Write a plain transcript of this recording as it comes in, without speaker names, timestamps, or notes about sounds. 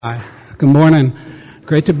Hi. Good morning.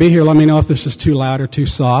 Great to be here. Let me know if this is too loud or too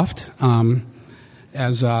soft.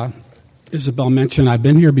 As Isabel mentioned, I've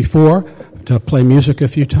been here before to play music a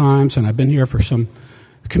few times, and I've been here for some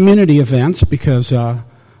community events because,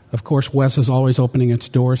 of course, Wes is always opening its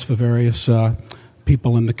doors for various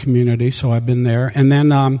people in the community, so I've been there. And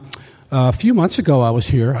then a few months ago I was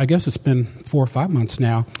here, I guess it's been 4 or 5 months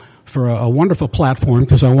now, for a wonderful platform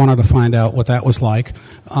because I wanted to find out what that was like.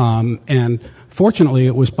 And fortunately,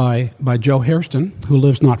 it was by Joe Hairston, who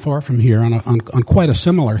lives not far from here, on quite a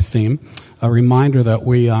similar theme. A reminder that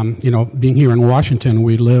we, being here in Washington,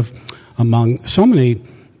 we live among so many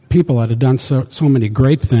people that have done so many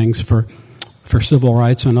great things for civil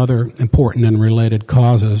rights and other important and related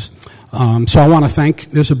causes. So I want to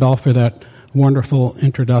thank Isabel for that wonderful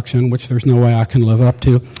introduction, which there's no way I can live up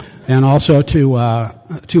to. And also to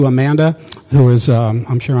Amanda, who is,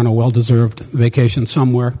 I'm sure, on a well-deserved vacation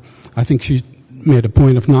somewhere. I think she made a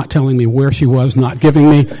point of not telling me where she was, not giving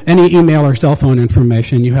me any email or cell phone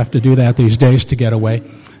information. You have to do that these days to get away.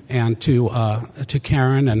 And to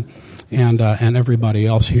Karen and everybody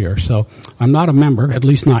else here. So I'm not a member, at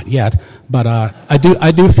least not yet, but I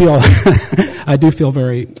do feel I do feel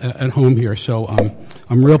very at home here. So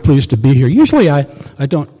I'm real pleased to be here. Usually I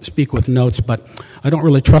don't speak with notes, but I don't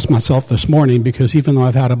really trust myself this morning because even though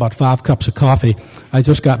I've had about 5 cups of coffee, I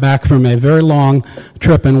just got back from a very long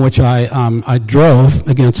trip in which I drove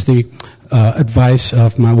against the advice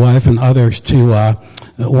of my wife and others to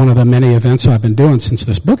one of the many events I've been doing since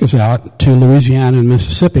this book is out, to Louisiana and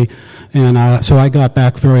Mississippi. And so I got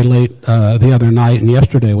back very late the other night, and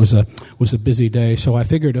yesterday was a busy day. So I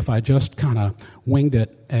figured if I just kind of winged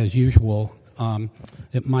it as usual,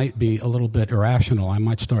 it might be a little bit irrational. I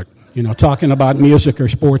might start, talking about music or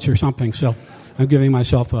sports or something. So I'm giving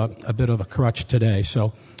myself a bit of a crutch today.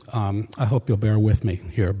 So I hope you'll bear with me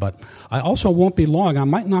here. But I also won't be long. I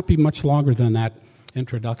might not be much longer than that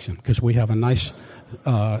introduction because we have a nice,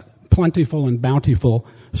 plentiful and bountiful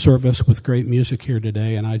service with great music here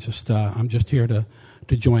today, and I'm just here to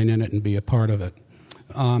join in it and be a part of it.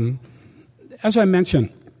 As I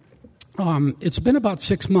mentioned, it's been about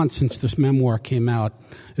 6 months since this memoir came out.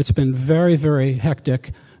 It's been very, very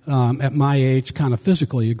hectic at my age, kind of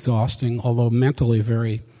physically exhausting, although mentally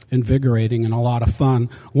very invigorating and a lot of fun.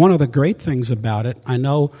 One of the great things about it, I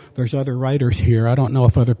know there's other writers here. I don't know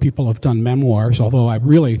if other people have done memoirs, although I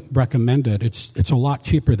really recommend it. It's a lot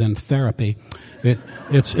cheaper than therapy.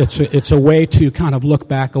 It's a way to kind of look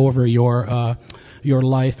back over your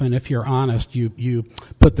life, and if you're honest, you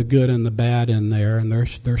put the good and the bad in there, and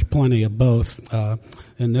there's plenty of both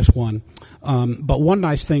in this one. But one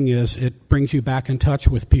nice thing is it brings you back in touch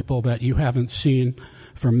with people that you haven't seen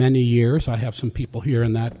for many years. I have some people here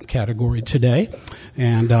in that category today,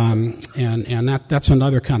 and that's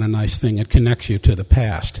another kind of nice thing. It connects you to the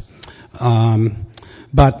past.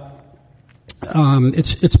 But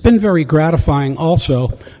it's been very gratifying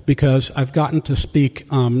also because I've gotten to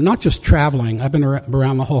speak, not just traveling. I've been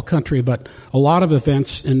around the whole country, but a lot of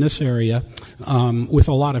events in this area with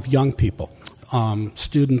a lot of young people,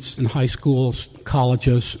 students in high schools,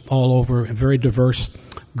 colleges, all over, a very diverse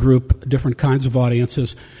group, different kinds of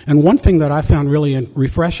audiences. And one thing that I found really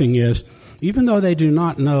refreshing is, even though they do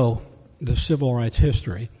not know the civil rights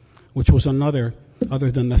history, which was other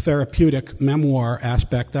than the therapeutic memoir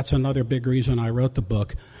aspect, that's another big reason I wrote the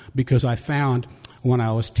book, because I found when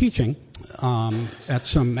I was teaching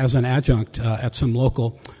as an adjunct at some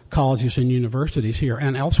local colleges and universities here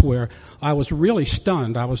and elsewhere, I was really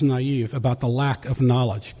stunned, I was naive about the lack of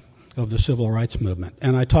knowledge of the civil rights movement.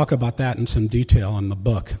 And I talk about that in some detail in the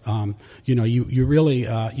book. You really,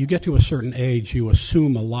 you get to a certain age, you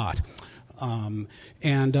assume a lot.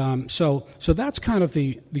 So that's kind of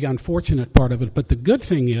the unfortunate part of it. But the good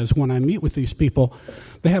thing is, when I meet with these people,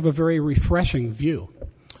 they have a very refreshing view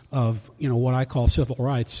of, what I call civil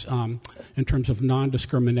rights in terms of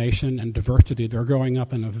non-discrimination and diversity. They're growing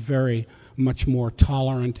up in a very much more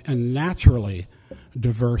tolerant and naturally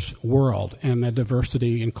diverse world. And that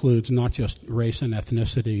diversity includes not just race and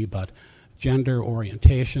ethnicity, but gender,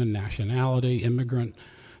 orientation, nationality, immigrant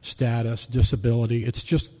status, disability. It's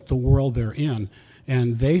just the world they're in.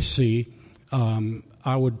 And they see,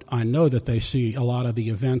 I know that they see a lot of the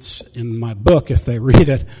events in my book, if they read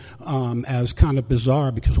it, as kind of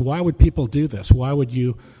bizarre, because why would people do this? Why would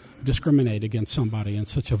you discriminate against somebody in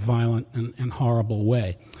such a violent and horrible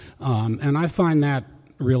way? And I find that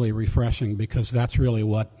really refreshing, because that's really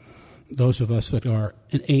what those of us that are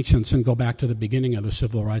ancients and go back to the beginning of the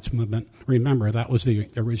civil rights movement, remember that was the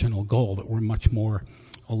original goal, that we're much more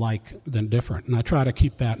alike than different. And I try to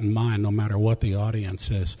keep that in mind no matter what the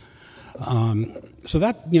audience is. So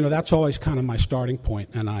that's always kind of my starting point,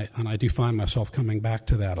 and I do find myself coming back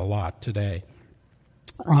to that a lot today.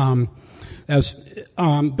 But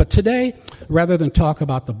today, rather than talk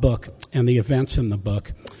about the book and the events in the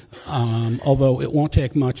book, although it won't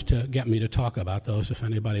take much to get me to talk about those if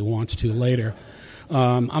anybody wants to later,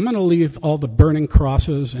 I'm going to leave all the burning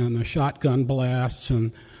crosses and the shotgun blasts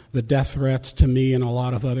and the death threats to me and a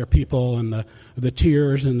lot of other people, and the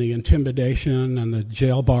tears and the intimidation and the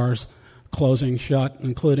jail bars closing shut,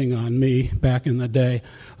 including on me back in the day,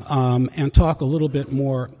 and talk a little bit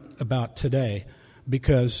more about today,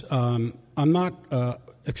 because I'm not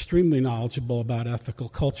extremely knowledgeable about ethical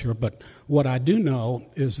culture, but what I do know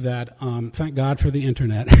is that, thank God for the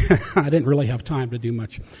internet, I didn't really have time to do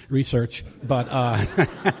much research, but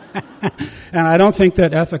and I don't think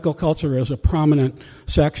that ethical culture is a prominent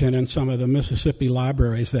section in some of the Mississippi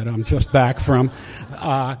libraries that I'm just back from.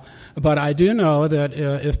 But I do know that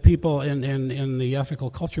if people in the ethical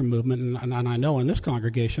culture movement, and I know in this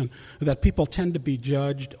congregation, that people tend to be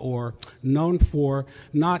judged or known for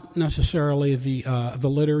not necessarily the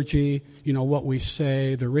liturgy, what we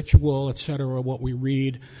say, the ritual, etc., what we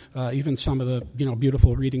read, even some of the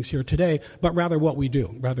beautiful readings here today, but rather what we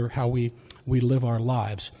do, rather how we live our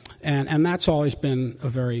lives. And that's always been a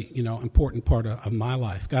very, important part of my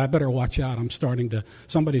life. God, I better watch out.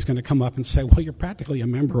 Somebody's going to come up and say, well, you're practically a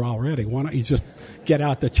member already. Why don't you just get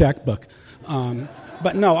out the checkbook?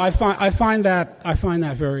 But no, I find that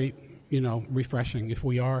very, refreshing. If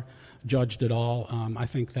we are judged at all, I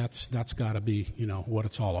think that's got to be, what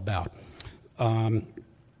it's all about.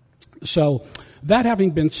 So that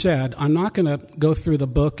having been said, I'm not going to go through the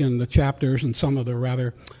book and the chapters and some of the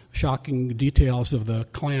rather shocking details of the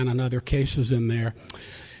Klan and other cases in there,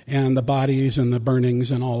 and the bodies and the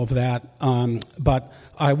burnings and all of that. But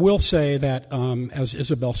I will say that, as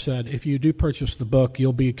Isabel said, if you do purchase the book,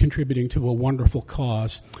 you'll be contributing to a wonderful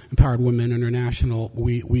cause, Empowered Women International.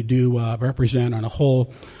 We do represent on a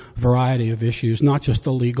whole variety of issues, not just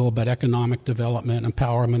the legal, but economic development,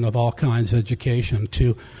 empowerment of all kinds, education,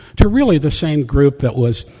 to really the same group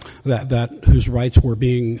that whose rights were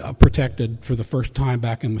being protected for the first time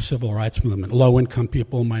back in the civil rights movement: low-income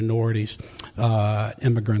people, minorities,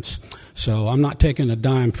 immigrants. So I'm not taking a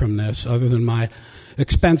dime from this, other than my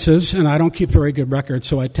expenses, and I don't keep very good records,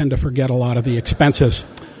 so I tend to forget a lot of the expenses.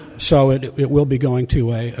 So it will be going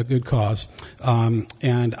to a good cause.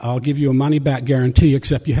 And I'll give you a money-back guarantee,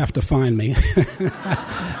 except you have to find me.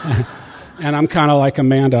 And I'm kind of like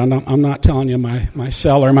Amanda. I'm not telling you my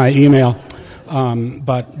cell or my email,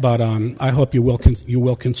 but I hope you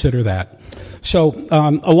will consider that. So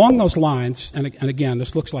along those lines, and again,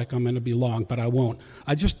 this looks like I'm going to be long, but I won't.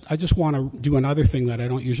 I just want to do another thing that I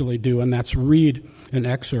don't usually do, and that's read an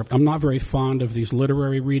excerpt. I'm not very fond of these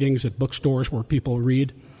literary readings at bookstores where people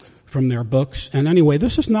read from their books. And anyway,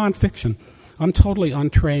 this is nonfiction. I'm totally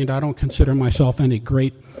untrained. I don't consider myself any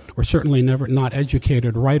great, or certainly not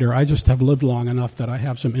educated writer. I just have lived long enough that I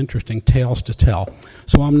have some interesting tales to tell.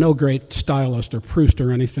 So I'm no great stylist or Proust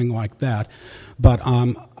or anything like that. But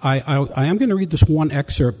I am going to read this one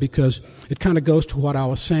excerpt because it kind of goes to what I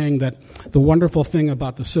was saying, that the wonderful thing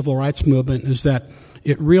about the civil rights movement is that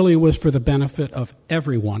it really was for the benefit of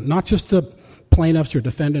everyone, not just the plaintiffs or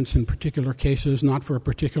defendants in particular cases, not for a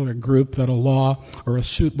particular group that a law or a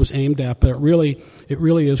suit was aimed at, but it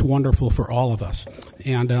really is wonderful for all of us.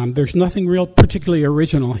 And there's nothing real particularly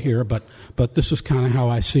original here, but this is kind of how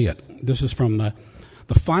I see it. This is from the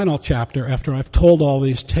final chapter after I've told all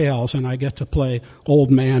these tales, and I get to play old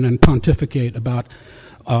man and pontificate about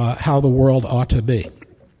how the world ought to be.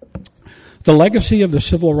 The legacy of the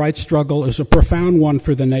civil rights struggle is a profound one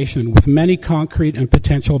for the nation, with many concrete and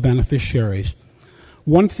potential beneficiaries.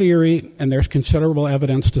 One theory, and there's considerable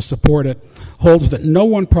evidence to support it, holds that no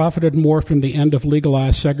one profited more from the end of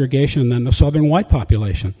legalized segregation than the southern white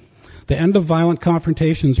population. The end of violent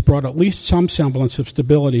confrontations brought at least some semblance of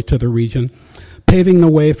stability to the region, paving the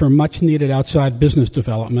way for much-needed outside business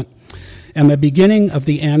development, and the beginning of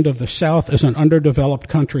the end of the South as an underdeveloped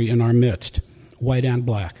country in our midst, white and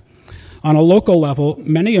black. On a local level,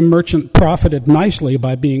 many a merchant profited nicely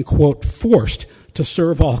by being, quote, forced to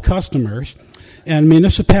serve all customers, and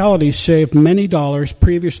municipalities saved many dollars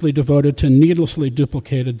previously devoted to needlessly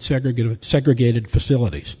duplicated segregated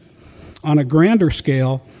facilities. On a grander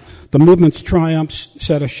scale, the movement's triumphs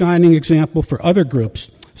set a shining example for other groups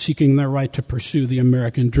seeking their right to pursue the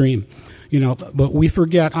American dream. But we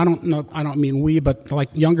forget, I don't mean we, but like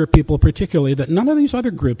younger people particularly, that none of these other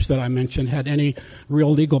groups that I mentioned had any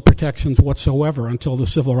real legal protections whatsoever until the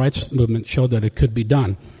civil rights movement showed that it could be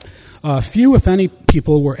done. Few, if any,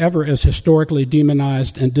 people were ever as historically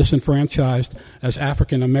demonized and disenfranchised as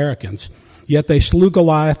African Americans, yet they slew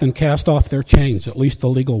Goliath and cast off their chains, at least the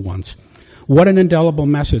legal ones. What an indelible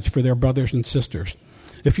message for their brothers and sisters.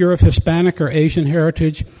 If you're of Hispanic or Asian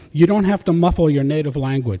heritage, you don't have to muffle your native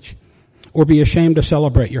language or be ashamed to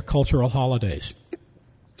celebrate your cultural holidays.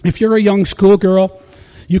 If you're a young schoolgirl,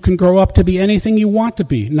 you can grow up to be anything you want to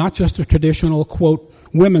be, not just the traditional, quote,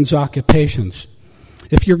 women's occupations.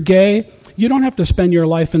 If you're gay, you don't have to spend your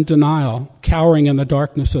life in denial, cowering in the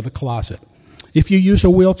darkness of the closet. If you use a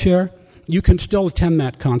wheelchair, you can still attend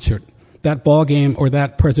that concert, that ball game, or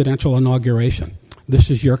that presidential inauguration. This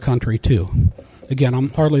is your country, too. Again, I'm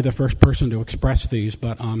hardly the first person to express these,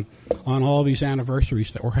 but on all these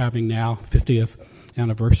anniversaries that we're having now, 50th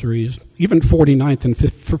anniversaries, even 49th and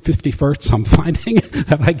 51st, I'm finding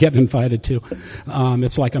that I get invited to.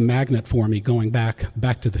 It's like a magnet for me going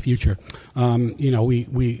back to the future.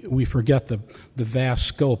 We forget the vast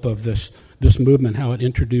scope of this movement, how it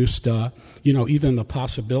introduced, even the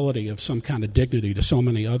possibility of some kind of dignity to so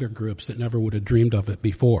many other groups that never would have dreamed of it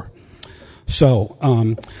before. So,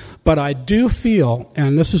 but I do feel,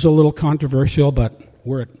 and this is a little controversial, but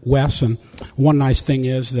we're at Wes, and one nice thing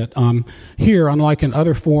is that here, unlike in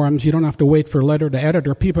other forums, you don't have to wait for letter to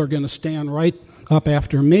editor. People are going to stand right up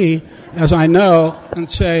after me, as I know, and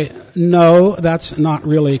say, no, that's not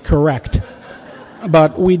really correct.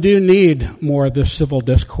 But we do need more of this civil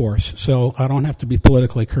discourse, so I don't have to be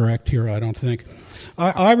politically correct here, I don't think.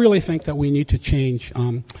 I really think that we need to change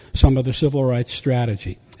some of the civil rights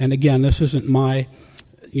strategy. And again, this isn't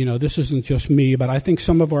this isn't just me, but I think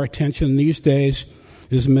some of our attention these days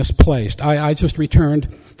is misplaced. I just returned,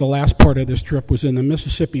 the last part of this trip was in the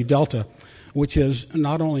Mississippi Delta, which is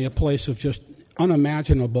not only a place of just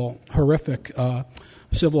unimaginable, horrific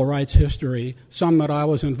civil rights history, some that I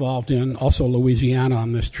was involved in, also Louisiana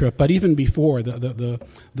on this trip, but even before the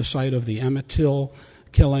site of the Emmett Till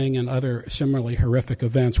killing and other similarly horrific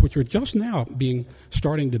events, which are just now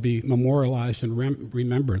starting to be memorialized and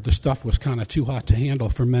remembered. The stuff was kind of too hot to handle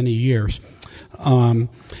for many years.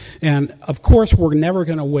 And of course, we're never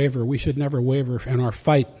going to waver. We should never waver in our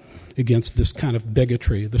fight against this kind of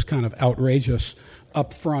bigotry, this kind of outrageous,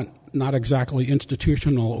 upfront, not exactly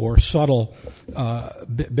institutional or subtle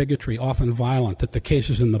bigotry, often violent, that the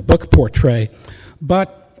cases in the book portray.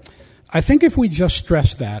 But I think if we just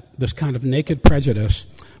stress this kind of naked prejudice,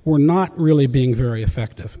 we're not really being very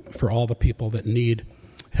effective for all the people that need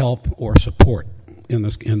help or support in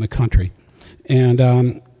the country.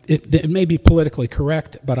 And it may be politically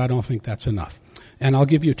correct, but I don't think that's enough. And I'll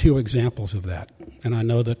give you 2 examples of that. And I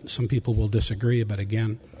know that some people will disagree, but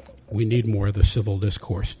again, we need more of the civil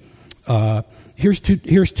discourse. Here's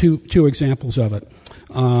two examples of it.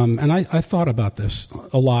 And I thought about this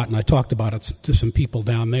a lot, and I talked about it to some people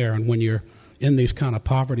down there. And when you're in these kind of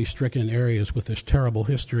poverty-stricken areas with this terrible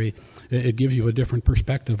history, it gives you a different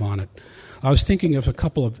perspective on it. I was thinking of a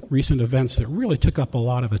couple of recent events that really took up a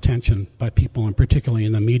lot of attention by people, and particularly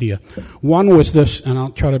in the media. One was this, and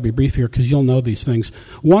I'll try to be brief here because you'll know these things.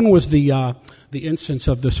 One was the instance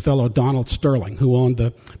of this fellow Donald Sterling, who owned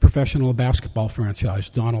the professional basketball franchise,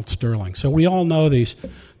 Donald Sterling. So we all know these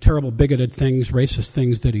terrible bigoted things, racist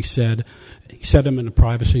things that he said. He said them in the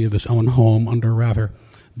privacy of his own home under rather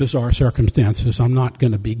bizarre circumstances. I'm not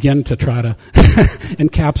going to begin to try to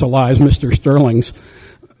encapsulize Mr. Sterling's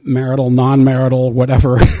marital, non-marital,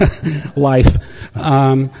 whatever life.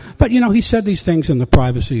 But, he said these things in the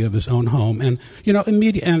privacy of his own home. And,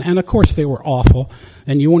 and of course they were awful,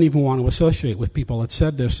 and you won't even want to associate with people that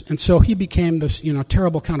said this. And so he became this,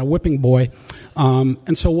 terrible kind of whipping boy.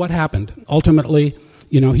 And so what happened? Ultimately,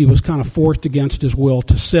 he was kind of forced against his will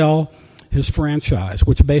to sell his franchise,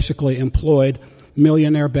 which basically employed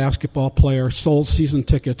millionaire basketball players, sold season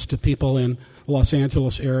tickets to people in Los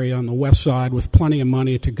Angeles area on the west side with plenty of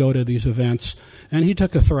money to go to these events. And he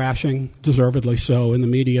took a thrashing, deservedly so, in the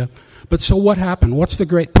media. But so what happened? What's the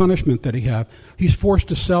great punishment that he had? He's forced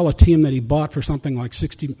to sell a team that he bought for something like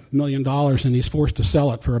 $60 million, and he's forced to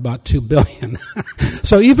sell it for about $2 billion.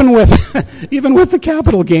 So even with the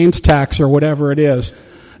capital gains tax or whatever it is,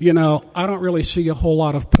 I don't really see a whole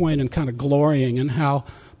lot of point in kind of glorying in how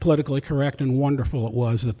politically correct and wonderful it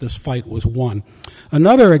was that this fight was won.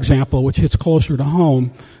 Another example, which hits closer to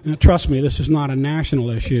home, and trust me, this is not a national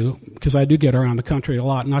issue, because I do get around the country a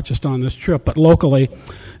lot, not just on this trip, but locally,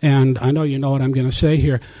 and I know you know what I'm going to say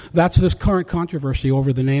here. That's this current controversy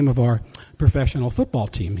over the name of our professional football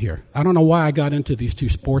team here. I don't know why I got into these two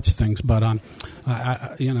sports things, but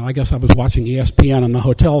I guess I was watching ESPN in the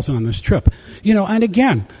hotels on this trip. And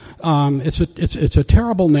again, it's a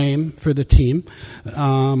terrible name for the team.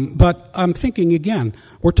 But I'm thinking again,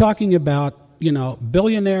 we're talking about,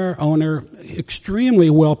 billionaire owner, extremely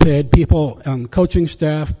well-paid people, coaching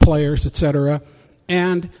staff, players, etc.,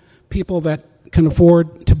 and people that can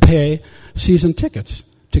afford to pay season tickets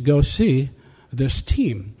to go see this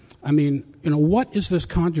team. I mean, what is this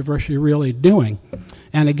controversy really doing?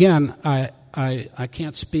 And again, I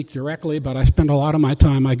can't speak directly, but I spend a lot of my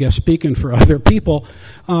time, I guess, speaking for other people.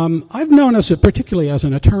 I've known, particularly as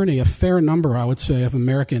an attorney, a fair number, I would say, of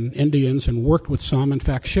American Indians and worked with some. In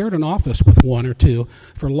fact, shared an office with one or two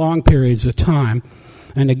for long periods of time.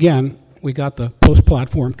 And again, we got the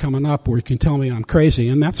post-platform coming up where you can tell me I'm crazy,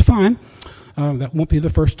 and that's fine. That won't be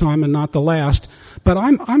the first time and not the last. But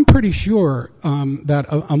I'm pretty sure that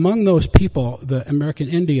among those people, the American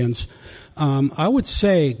Indians, I would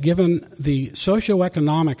say, given the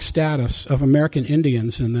socioeconomic status of American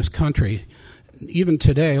Indians in this country, even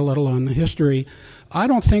today, let alone the history, I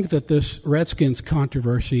don't think that this Redskins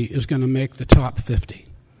controversy is going to make the top 50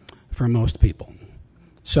 for most people.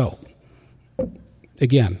 So,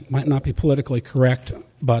 again, might not be politically correct,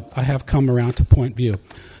 but I have come around to point view.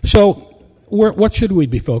 So, what should we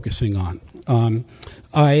be focusing on?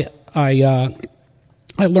 I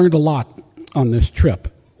learned a lot on this trip.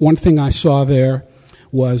 One thing I saw there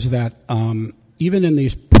was that even in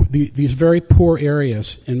these very poor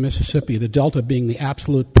areas in Mississippi, the Delta being the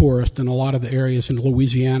absolute poorest, and a lot of the areas in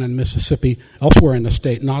Louisiana and Mississippi, elsewhere in the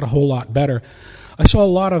state, not a whole lot better, I saw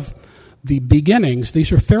a lot of the beginnings.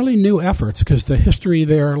 These are fairly new efforts because the history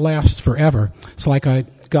there lasts forever. It's like I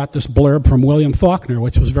got this blurb from William Faulkner,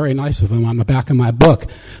 which was very nice of him on the back of my book,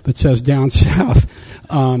 that says down south,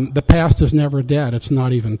 the past is never dead, it's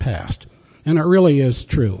not even past. And it really is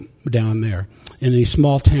true down there. In these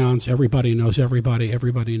small towns, everybody knows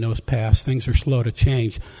everybody knows past, things are slow to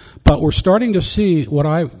change. But we're starting to see what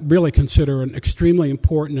I really consider an extremely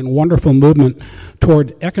important and wonderful movement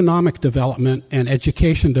toward economic development and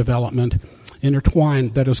education development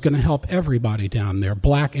intertwined that is going to help everybody down there,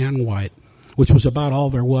 black and white, which was about all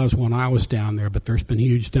there was when I was down there, but there's been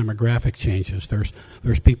huge demographic changes.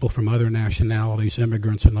 There's people from other nationalities,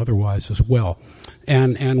 immigrants and otherwise as well,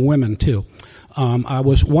 and women too. I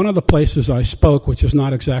was one of the places I spoke, which is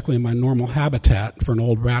not exactly my normal habitat for an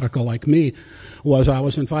old radical like me, was I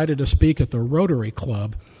was invited to speak at the Rotary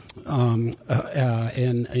Club in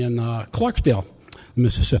Clarksdale,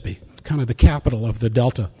 Mississippi, kind of the capital of the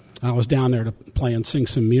Delta. I was down there to play and sing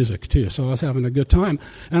some music, too, so I was having a good time.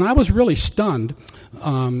 And I was really stunned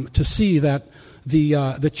to see that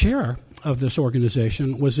the chair of this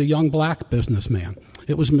organization was a young black businessman.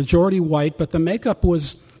 It was majority white, but the makeup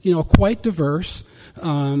was, quite diverse.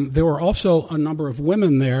 There were also a number of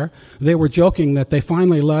women there. They were joking that they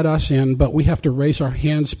finally let us in, but we have to raise our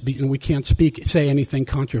hands and we can't say anything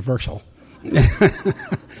controversial.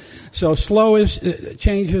 So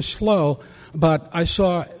change is slow, but I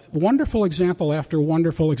saw wonderful example after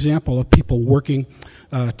wonderful example of people working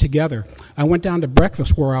together. I went down to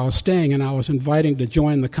breakfast where I was staying, and I was invited to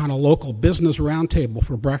join the kind of local business roundtable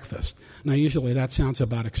for breakfast. Now, usually that sounds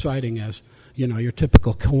about exciting as, your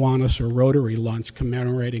typical Kiwanis or Rotary lunch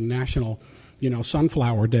commemorating National,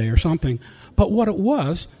 Sunflower Day or something. But what it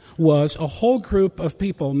was a whole group of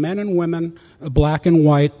people, men and women, black and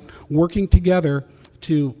white, working together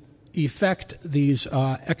to effect these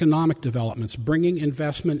economic developments, bringing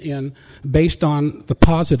investment in based on the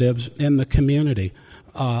positives in the community.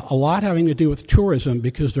 A lot having to do with tourism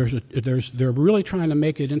because they're really trying to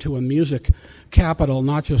make it into a music capital,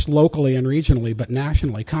 not just locally and regionally, but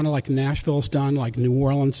nationally, kind of like Nashville's done, like New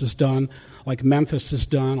Orleans has done, like Memphis has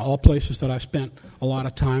done, all places that I've spent a lot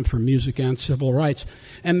of time for music and civil rights.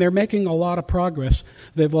 And they're making a lot of progress.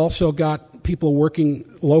 They've also got people working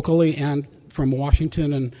locally and from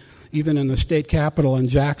Washington and even in the state capitol in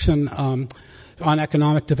Jackson, on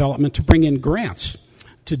economic development to bring in grants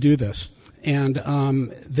to do this. And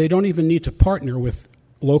they don't even need to partner with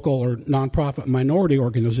local or nonprofit minority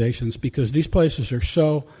organizations because these places are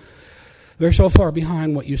they're so far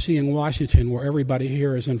behind what you see in Washington, where everybody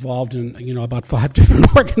here is involved in, about 5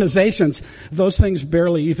 different organizations. Those things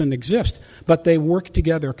barely even exist, but they work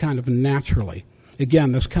together kind of naturally.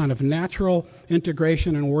 Again, this kind of natural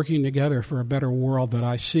integration and working together for a better world that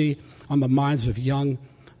I see on the minds of young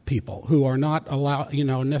people who are not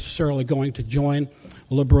necessarily going to join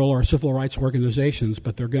liberal or civil rights organizations,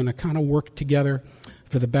 but they're going to kind of work together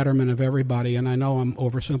for the betterment of everybody. And I know I'm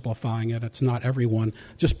oversimplifying it. It's not everyone,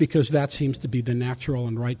 just because that seems to be the natural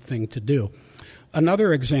and right thing to do.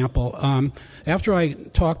 Another example, after I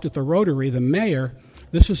talked at the Rotary, the mayor,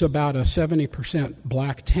 this is about a 70%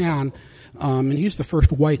 black town, and he's the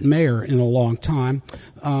first white mayor in a long time.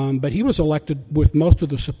 But he was elected with most of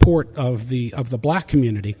the support of the black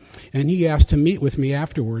community, and he asked to meet with me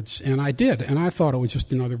afterwards, and I did. And I thought it was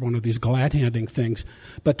just another one of these glad-handing things.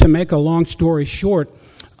 But to make a long story short,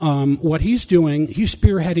 what he's doing, he's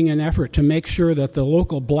spearheading an effort to make sure that the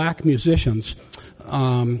local black musicians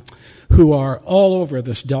who are all over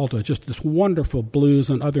this Delta, just this wonderful blues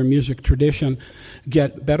and other music tradition,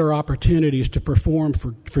 get better opportunities to perform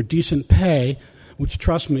for decent pay, which,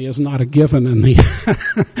 trust me, is not a given in the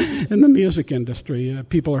in the music industry.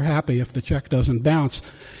 People are happy if the check doesn't bounce.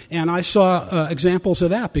 And I saw examples of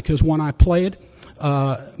that, because when I played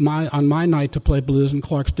on my night to play blues in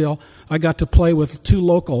Clarksdale, I got to play with two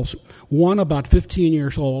locals, one about 15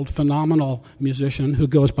 years old, phenomenal musician who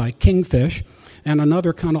goes by Kingfish, and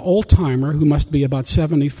another kind of old-timer who must be about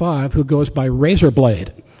 75 who goes by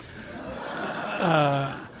Razorblade.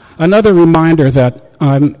 Another reminder that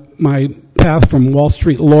my path from Wall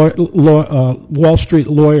Street lawyer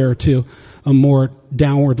to a more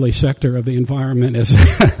downwardly sector of the environment is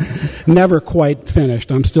never quite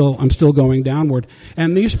finished. I'm still going downward,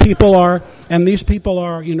 and these people are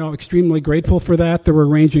extremely grateful for that. They're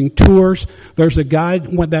arranging tours. There's a guy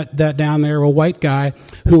that down there, a white guy,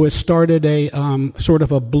 who has started a sort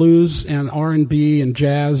of a blues and R&B and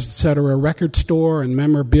jazz, etc., record store and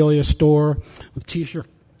memorabilia store with T-shirts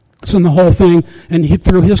and the whole thing. And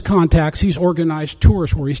through his contacts, he's organized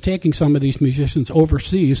tours where he's taking some of these musicians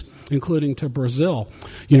overseas, including to Brazil.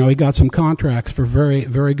 He got some contracts for very,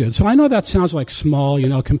 very good. So I know that sounds like small,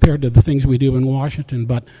 compared to the things we do in Washington,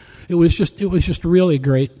 but it was just really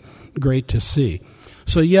great to see.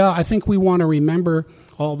 So yeah, I think we want to remember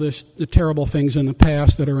all the terrible things in the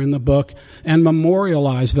past that are in the book and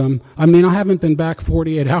memorialize them. I mean, I haven't been back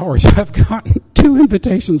 48 hours. I've gotten 2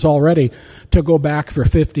 invitations already to go back for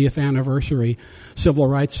 50th anniversary civil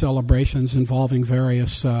rights celebrations involving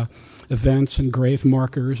various events and grave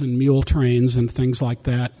markers and mule trains and things like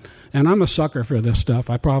that. And I'm a sucker for this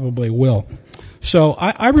stuff. I probably will. So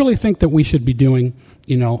I really think that we should be doing,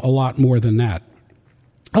 a lot more than that.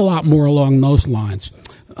 A lot more along those lines.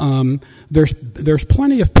 There's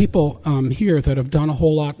plenty of people here that have done a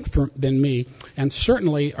whole lot than me, and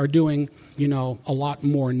certainly are doing a lot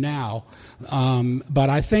more now. But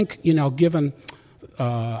I think given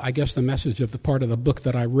I guess the message of the part of the book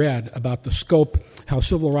that I read about the scope, how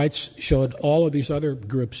civil rights showed all of these other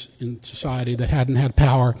groups in society that hadn't had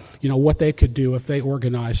power, what they could do if they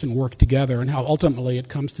organized and worked together, and how ultimately it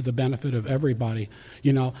comes to the benefit of everybody.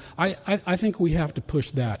 I think we have to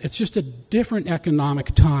push that. It's just a different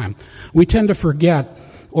economic time. We tend to forget,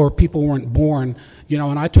 or people weren't born,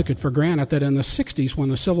 and I took it for granted that in the 60s, when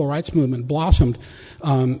the civil rights movement blossomed,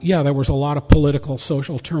 there was a lot of political,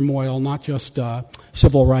 social turmoil, not just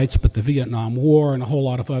civil rights, but the Vietnam War and a whole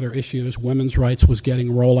lot of other issues. Women's rights was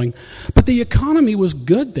getting rolling. But the economy was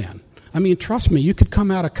good then. I mean, trust me, you could come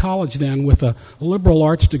out of college then with a liberal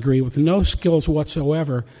arts degree with no skills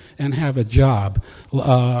whatsoever and have a job.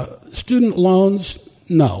 Student loans,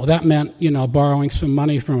 no, that meant, borrowing some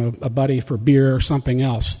money from a buddy for beer or something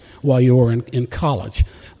else while you were in college.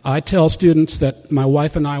 I tell students that my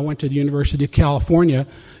wife and I went to the University of California,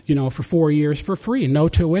 for 4 years for free, no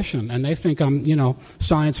tuition, and they think I'm,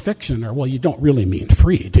 science fiction, or, well, you don't really mean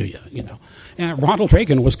free, do you? And Ronald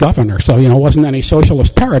Reagan was governor, so, it wasn't any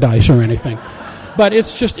socialist paradise or anything. But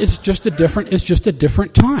it's just a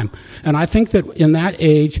different time. And I think that in that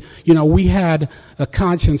age, we had a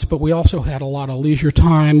conscience, but we also had a lot of leisure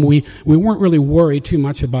time. We weren't really worried too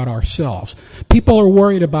much about ourselves. People are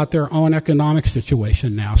worried about their own economic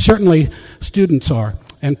situation now. Certainly students are,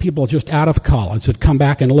 and people just out of college that come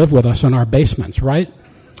back and live with us in our basements, right?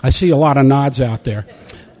 I see a lot of nods out there.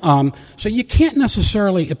 So you can't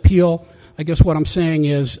necessarily appeal, I guess what I'm saying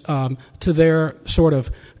is, to their sort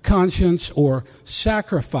of conscience or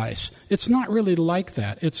sacrifice. It's not really like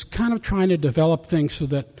that. It's kind of trying to develop things so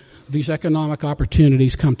that these economic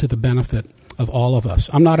opportunities come to the benefit of all of us.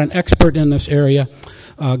 I'm not an expert in this area,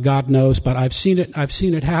 God knows, but I've seen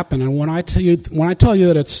it happen. And when I tell you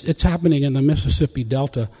that it's happening in the Mississippi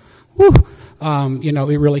Delta,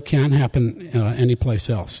 it really can happen anyplace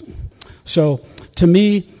else. So to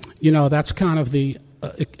me, that's kind of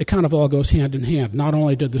it kind of all goes hand in hand. Not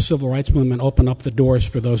only did the civil rights movement open up the doors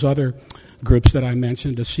for those other groups that I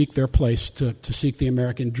mentioned to seek their place, to seek the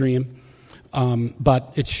American dream,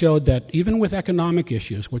 but it showed that even with economic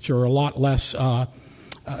issues, which are a lot less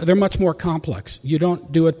they're much more complex. You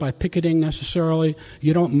don't do it by picketing necessarily.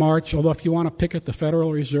 You don't march, although if you want to picket the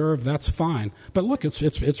Federal Reserve, that's fine. But look,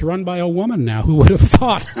 it's run by a woman now. Who would have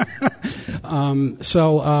thought?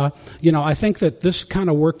 I think that this kind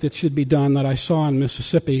of work that should be done that I saw in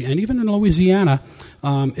Mississippi and even in Louisiana,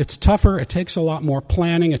 it's tougher. It takes a lot more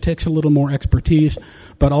planning. It takes a little more expertise.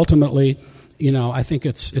 But ultimately, I think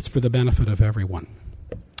it's for the benefit of everyone.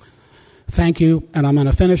 Thank you, and I'm going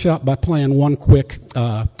to finish up by playing one quick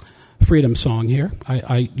freedom song here.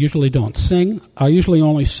 I usually don't sing. I usually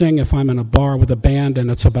only sing if I'm in a bar with a band and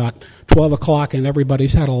it's about 12 o'clock and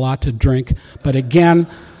everybody's had a lot to drink. But again,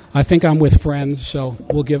 I think I'm with friends, so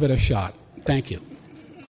we'll give it a shot. Thank you.